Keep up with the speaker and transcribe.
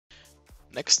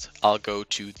Next, I'll go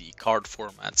to the card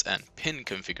formats and pin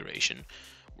configuration,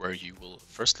 where you will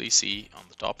firstly see on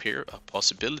the top here a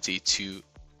possibility to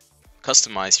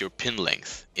customize your pin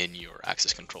length in your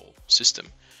access control system.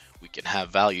 We can have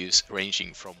values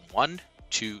ranging from 1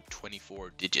 to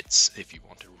 24 digits if you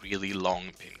want a really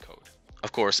long pin code.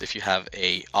 Of course, if you have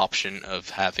a option of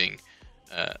having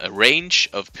a range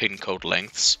of pin code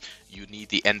lengths, you need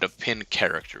the end of pin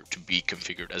character to be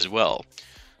configured as well.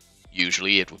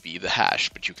 Usually it would be the hash,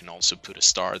 but you can also put a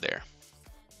star there.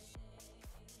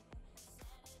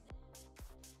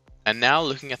 And now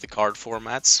looking at the card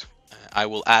formats, I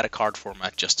will add a card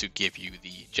format just to give you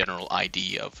the general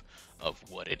idea of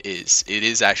what it is. It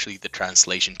is actually the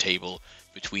translation table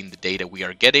between the data we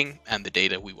are getting and the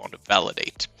data we want to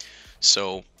validate.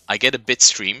 So I get a bit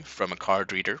stream from a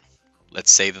card reader.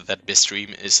 Let's say that bit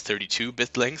stream is 32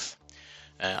 bit length.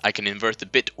 I can invert the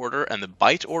bit order and the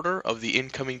byte order of the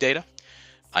incoming data.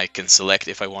 I can select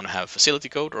if I want to have facility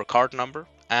code or card number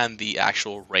and the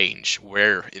actual range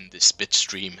where in this bit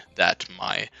stream that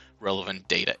my relevant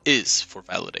data is for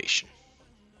validation.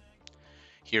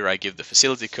 Here I give the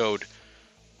facility code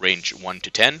range 1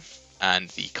 to 10 and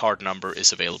the card number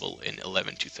is available in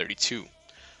 11 to 32.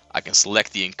 I can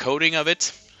select the encoding of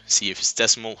it, see if it's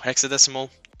decimal, hexadecimal,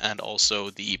 and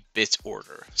also the bit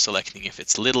order, selecting if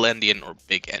it's little endian or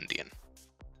big endian.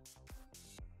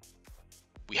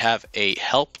 We have a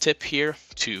help tip here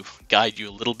to guide you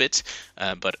a little bit,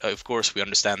 but of course we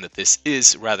understand that this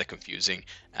is rather confusing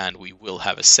and we will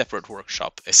have a separate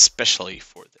workshop especially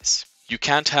for this. You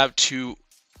can't have two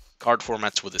card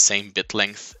formats with the same bit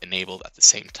length enabled at the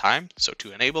same time. So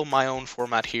to enable my own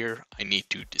format here, I need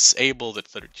to disable the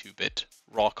 32-bit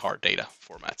raw card data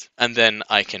format, and then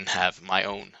I can have my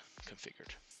own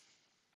configured.